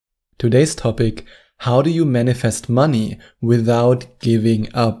Today's topic: how do you manifest money without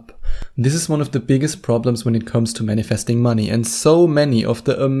giving up? This is one of the biggest problems when it comes to manifesting money, and so many of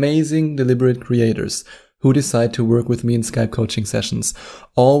the amazing deliberate creators who decide to work with me in Skype coaching sessions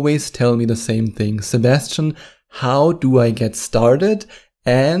always tell me the same thing. Sebastian, how do I get started?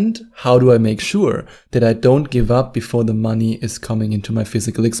 And how do I make sure that I don't give up before the money is coming into my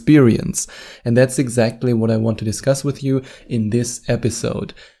physical experience? And that's exactly what I want to discuss with you in this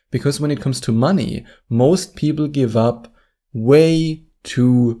episode. Because when it comes to money, most people give up way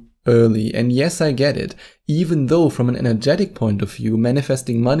too early. And yes, I get it. Even though from an energetic point of view,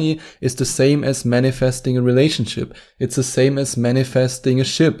 manifesting money is the same as manifesting a relationship. It's the same as manifesting a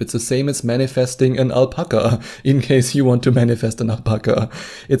ship. It's the same as manifesting an alpaca, in case you want to manifest an alpaca.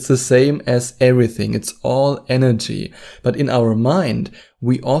 It's the same as everything. It's all energy. But in our mind,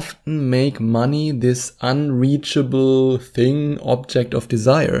 we often make money this unreachable thing, object of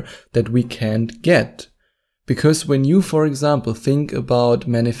desire that we can't get. Because when you, for example, think about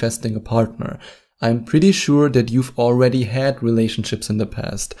manifesting a partner, I'm pretty sure that you've already had relationships in the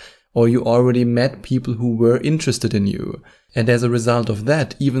past, or you already met people who were interested in you. And as a result of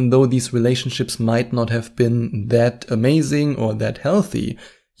that, even though these relationships might not have been that amazing or that healthy,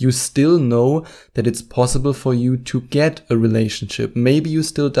 you still know that it's possible for you to get a relationship. Maybe you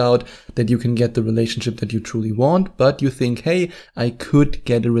still doubt that you can get the relationship that you truly want, but you think, hey, I could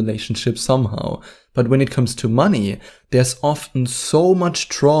get a relationship somehow. But when it comes to money, there's often so much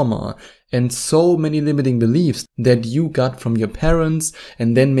trauma and so many limiting beliefs that you got from your parents,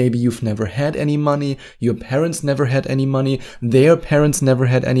 and then maybe you've never had any money, your parents never had any money, their parents never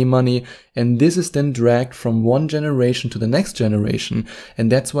had any money, and this is then dragged from one generation to the next generation,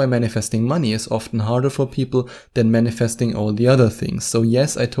 and that's why manifesting money is often harder for people than manifesting all the other things. So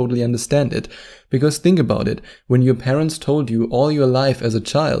yes, I totally understand it, because think about it, when your parents told you all your life as a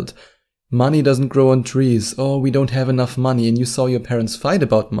child, money doesn't grow on trees, oh, we don't have enough money, and you saw your parents fight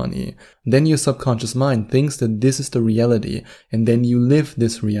about money, then your subconscious mind thinks that this is the reality, and then you live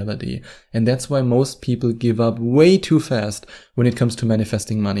this reality. And that's why most people give up way too fast when it comes to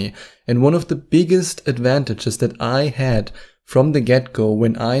manifesting money. And one of the biggest advantages that I had from the get-go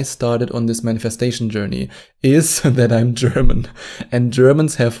when I started on this manifestation journey is that I'm German. And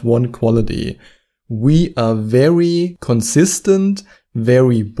Germans have one quality. We are very consistent,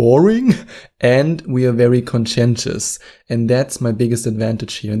 very boring, and we are very conscientious. And that's my biggest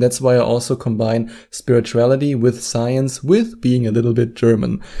advantage here. And that's why I also combine spirituality with science, with being a little bit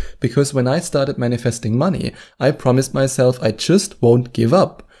German. Because when I started manifesting money, I promised myself I just won't give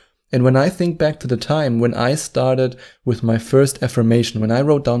up. And when I think back to the time when I started with my first affirmation, when I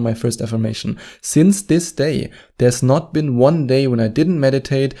wrote down my first affirmation, since this day, there's not been one day when I didn't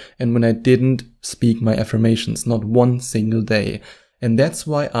meditate and when I didn't speak my affirmations, not one single day. And that's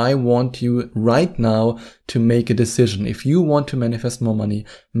why I want you right now to make a decision. If you want to manifest more money,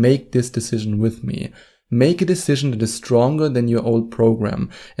 make this decision with me. Make a decision that is stronger than your old program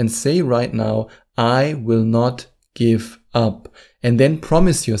and say right now, I will not give up. And then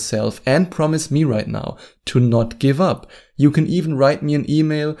promise yourself and promise me right now to not give up. You can even write me an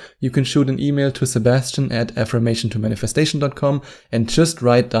email. You can shoot an email to sebastian@affirmationtomanifestation.com and just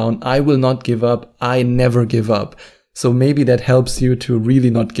write down, I will not give up. I never give up. So maybe that helps you to really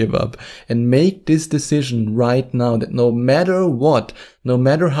not give up and make this decision right now that no matter what, no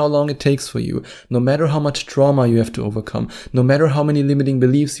matter how long it takes for you, no matter how much trauma you have to overcome, no matter how many limiting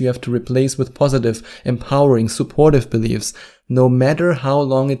beliefs you have to replace with positive, empowering, supportive beliefs, no matter how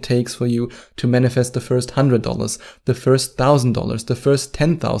long it takes for you to manifest the first $100, the first $1,000, the first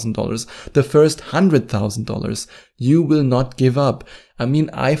 $10,000, the first $100,000, you will not give up. I mean,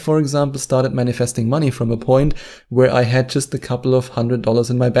 I, for example, started manifesting money from a point where I had just a couple of $100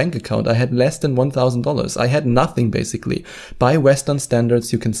 in my bank account. I had less than $1,000. I had nothing, basically. By Western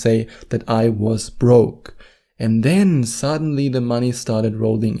standards, you can say that I was broke. And then suddenly the money started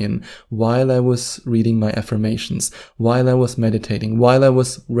rolling in while I was reading my affirmations, while I was meditating, while I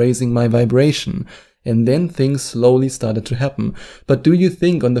was raising my vibration. And then things slowly started to happen. But do you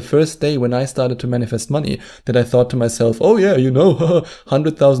think on the first day when I started to manifest money that I thought to myself, oh yeah,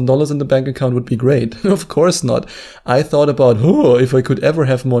 $100,000 in the bank account would be great? Of course not. I thought about, if I could ever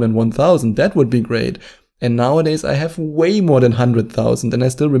have more than 1,000, that would be great. And nowadays I have way more than 100,000. And I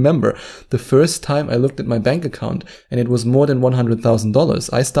still remember the first time I looked at my bank account and it was more than $100,000,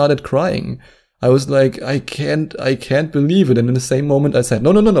 I started crying. I was like, I can't believe it. And in the same moment I said,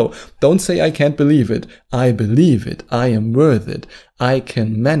 no, don't say I can't believe it. I believe it. I am worth it. I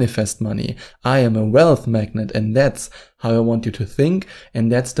can manifest money. I am a wealth magnet. And that's how I want you to think.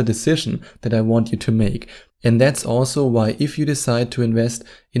 And that's the decision that I want you to make. And that's also why if you decide to invest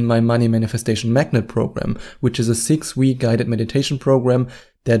in my Money Manifestation Magnet program, which is a 6-week guided meditation program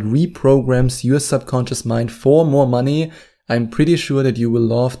that reprograms your subconscious mind for more money, I'm pretty sure that you will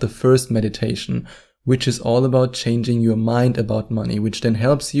love the first meditation, which is all about changing your mind about money, which then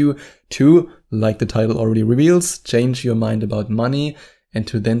helps you to, like the title already reveals, change your mind about money and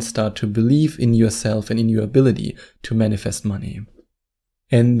to then start to believe in yourself and in your ability to manifest money.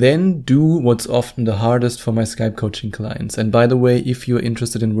 And then do what's often the hardest for my Skype coaching clients. And by the way, if you're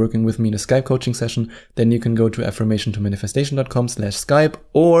interested in working with me in a Skype coaching session, then you can go to affirmationtomanifestation.com/Skype,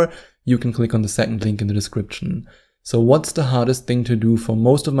 or you can click on the second link in the description. So what's the hardest thing to do for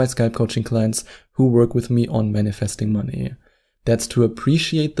most of my Skype coaching clients who work with me on manifesting money? That's to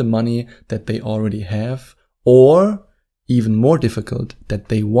appreciate the money that they already have, or even more difficult, that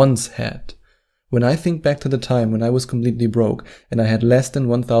they once had. When I think back to the time when I was completely broke and I had less than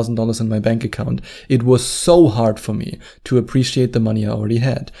 $1,000 in my bank account, it was so hard for me to appreciate the money I already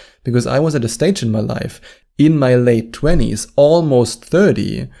had. Because I was at a stage in my life, in my late 20s, almost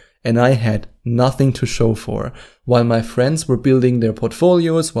 30, and I had nothing to show for. While my friends were building their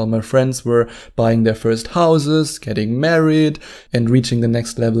portfolios, while my friends were buying their first houses, getting married, and reaching the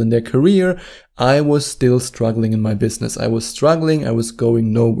next level in their career, I was still struggling in my business. I was struggling, I was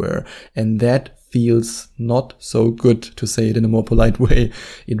going nowhere. And that feels not so good, to say it in a more polite way.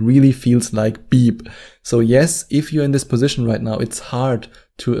 It really feels like beep. So yes, if you're in this position right now, it's hard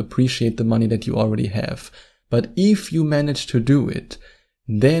to appreciate the money that you already have. But if you manage to do it,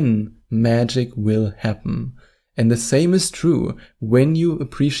 then magic will happen. And the same is true when you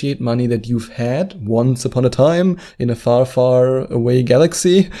appreciate money that you've had once upon a time in a far, far away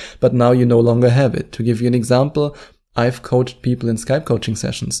galaxy, but now you no longer have it. To give you an example, I've coached people in Skype coaching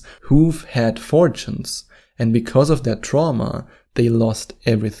sessions who've had fortunes, and because of that trauma, they lost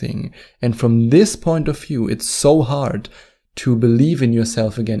everything. And from this point of view, it's so hard to believe in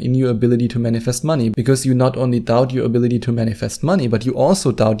yourself again, in your ability to manifest money, because you not only doubt your ability to manifest money, but you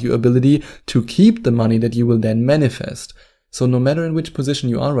also doubt your ability to keep the money that you will then manifest. So no matter in which position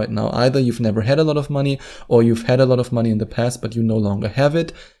you are right now, either you've never had a lot of money or you've had a lot of money in the past, but you no longer have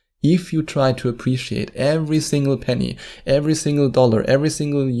it, if you try to appreciate every single penny, every single dollar, every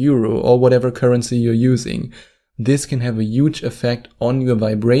single euro, or whatever currency you're using, this can have a huge effect on your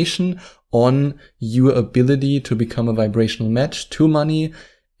vibration, on your ability to become a vibrational match to money,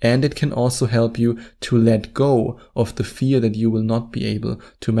 and it can also help you to let go of the fear that you will not be able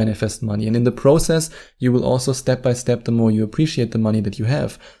to manifest money. And in the process, you will also step by step, the more you appreciate the money that you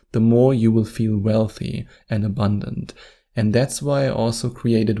have, the more you will feel wealthy and abundant. And that's why I also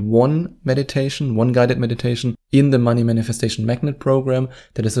created one guided meditation in the Money Manifestation Magnet program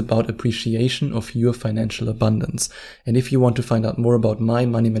that is about appreciation of your financial abundance. And if you want to find out more about my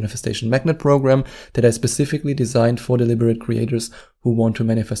Money Manifestation Magnet program that I specifically designed for deliberate creators who want to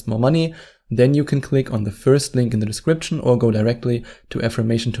manifest more money, then you can click on the first link in the description or go directly to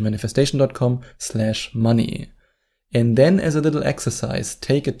affirmationtomanifestation.com/money. And then as a little exercise,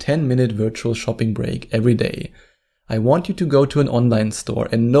 take a 10-minute virtual shopping break every day. I want you to go to an online store,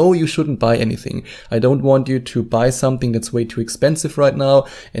 and no, you shouldn't buy anything. I don't want you to buy something that's way too expensive right now,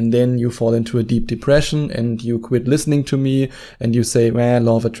 and then you fall into a deep depression and you quit listening to me and you say, man,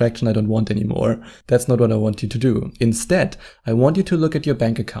 law of attraction, I don't want anymore. That's not what I want you to do. Instead, I want you to look at your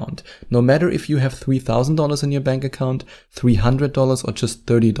bank account. No matter if you have $3,000 in your bank account, $300 or just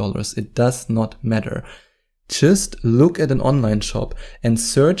 $30, it does not matter. Just look at an online shop and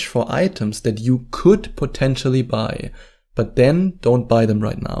search for items that you could potentially buy, but then don't buy them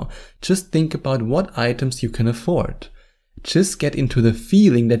right now. Just think about what items you can afford. Just get into the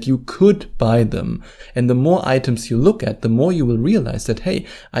feeling that you could buy them. And the more items you look at, the more you will realize that, hey,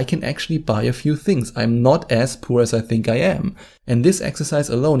 I can actually buy a few things. I'm not as poor as I think I am. And this exercise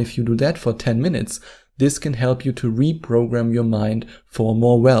alone, if you do that for 10 minutes, this can help you to reprogram your mind for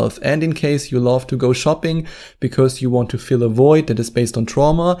more wealth. And in case you love to go shopping because you want to fill a void that is based on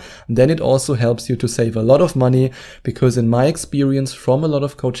trauma, then it also helps you to save a lot of money, because in my experience from a lot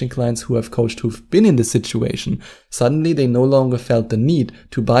of coaching clients who I've coached who've been in this situation, suddenly they no longer felt the need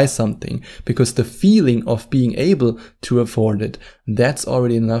to buy something, because the feeling of being able to afford it, that's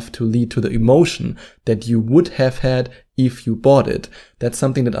already enough to lead to the emotion that you would have had if you bought it. That's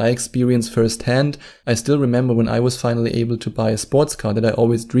something that I experienced firsthand. I still remember when I was finally able to buy a sports car that I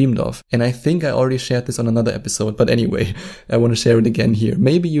always dreamed of. And I think I already shared this on another episode, but anyway, I want to share it again here.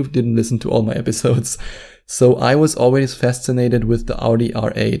 Maybe you didn't listen to all my episodes. So I was always fascinated with the Audi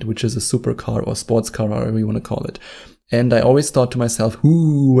R8, which is a supercar or sports car, however you want to call it. And I always thought to myself,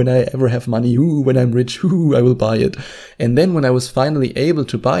 when I ever have money, when I'm rich, I will buy it. And then when I was finally able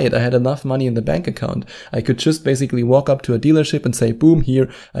to buy it, I had enough money in the bank account. I could just basically walk up to a dealership and say, boom,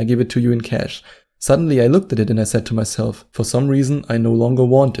 here, I give it to you in cash. Suddenly I looked at it and I said to myself, for some reason, I no longer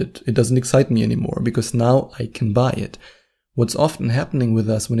want it. It doesn't excite me anymore because now I can buy it. What's often happening with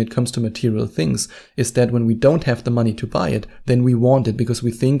us when it comes to material things is that when we don't have the money to buy it, then we want it because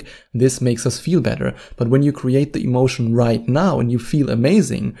we think this makes us feel better. But when you create the emotion right now and you feel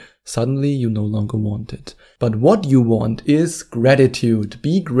amazing, suddenly you no longer want it. But what you want is gratitude.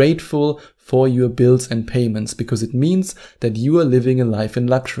 Be grateful for your bills and payments because it means that you are living a life in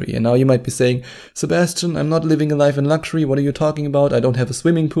luxury. And now you might be saying, Sebastian, I'm not living a life in luxury. What are you talking about? I don't have a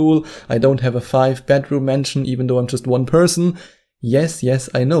swimming pool. I don't have a 5-bedroom mansion, even though I'm just one person. Yes,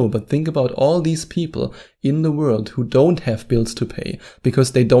 I know, but think about all these people in the world who don't have bills to pay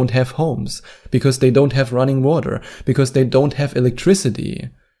because they don't have homes, because they don't have running water, because they don't have electricity.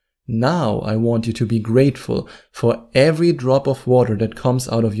 Now I want you to be grateful for every drop of water that comes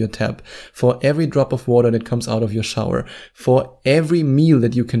out of your tap, for every drop of water that comes out of your shower, for every meal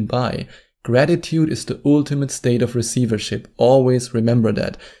that you can buy. Gratitude is the ultimate state of receivership. Always remember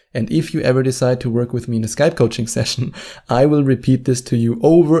that. And if you ever decide to work with me in a Skype coaching session, I will repeat this to you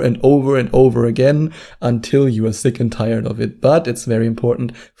over and over and over again until you are sick and tired of it. But it's very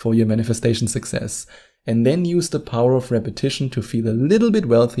important for your manifestation success. And then use the power of repetition to feel a little bit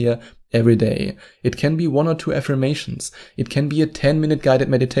wealthier every day. It can be 1 or 2 affirmations. It can be a 10-minute guided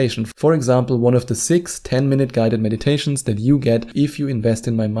meditation. For example, one of the 6 10-minute guided meditations that you get if you invest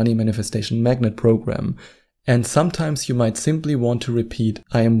in my Money Manifestation Magnet program. And sometimes you might simply want to repeat,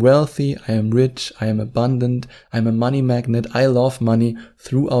 I am wealthy, I am rich, I am abundant, I'm a money magnet, I love money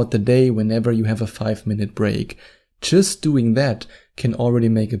throughout the day whenever you have a 5-minute break. Just doing that can already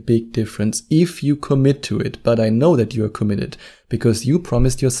make a big difference if you commit to it. But I know that you are committed because you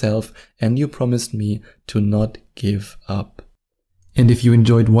promised yourself and you promised me to not give up. And if you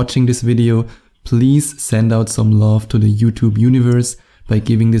enjoyed watching this video, please send out some love to the YouTube universe by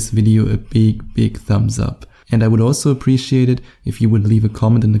giving this video a big thumbs up. And I would also appreciate it if you would leave a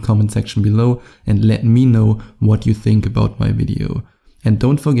comment in the comment section below and let me know what you think about my video. And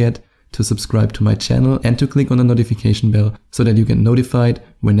don't forget to subscribe to my channel and to click on the notification bell so that you get notified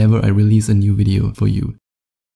whenever I release a new video for you.